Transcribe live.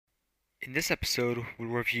In this episode, we'll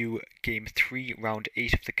review Game 3, Round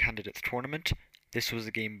 8 of the Candidates Tournament. This was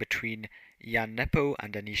a game between Jan Nepo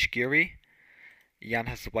and Anish Giri. Jan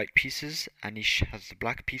has the white pieces, Anish has the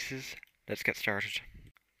black pieces. Let's get started.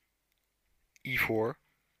 e4,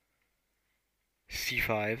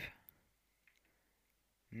 c5,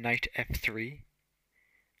 knight f3,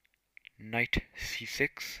 knight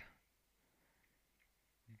c6,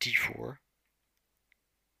 d4,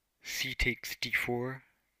 c takes d4,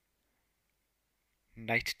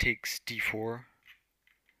 knight takes d4,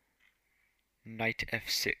 knight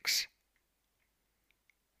f6,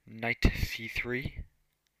 knight c3,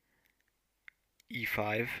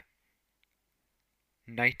 e5,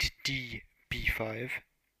 knight d b5,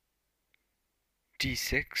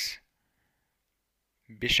 d6,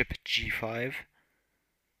 bishop g5,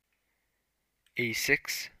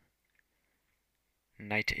 a6,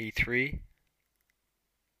 knight a3,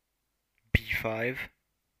 b5,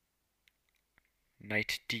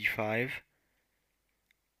 knight d5,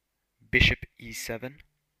 bishop e7,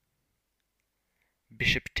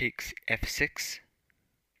 bishop takes f6,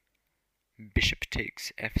 bishop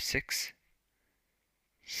takes f6,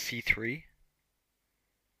 c3,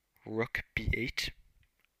 rook b8,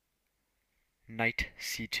 knight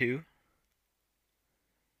c2,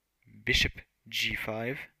 bishop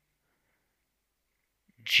g5,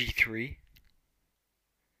 g3,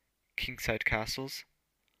 kingside castles,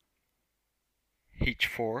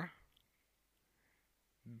 h4,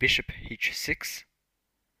 bishop h6,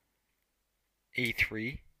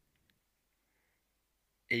 a3,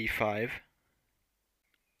 a5,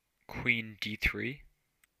 queen d3,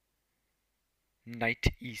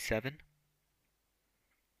 knight e7,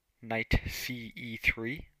 knight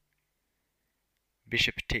ce3,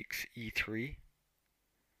 bishop takes e3,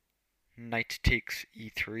 knight takes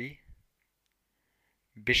e3,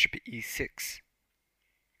 bishop e6,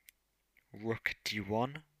 rook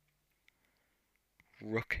d1,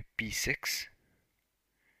 rook b6,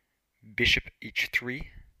 bishop h3,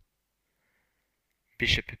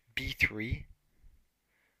 bishop b3,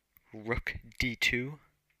 rook d2,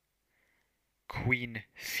 queen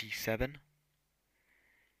c7,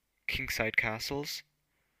 kingside castles,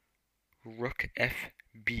 rook f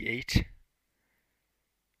b8,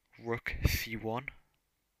 rook c1,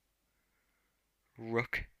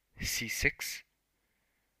 rook c6,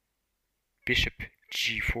 bishop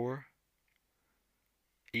g4,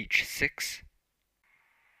 h6,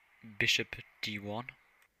 bishop d1,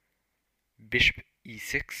 bishop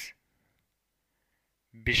e6,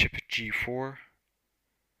 bishop g4,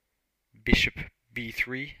 bishop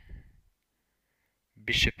b3,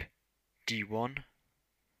 bishop d1,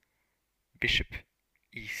 bishop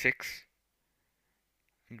e6,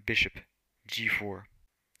 and bishop g4.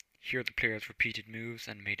 Here are the players' repeated moves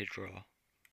and made a draw.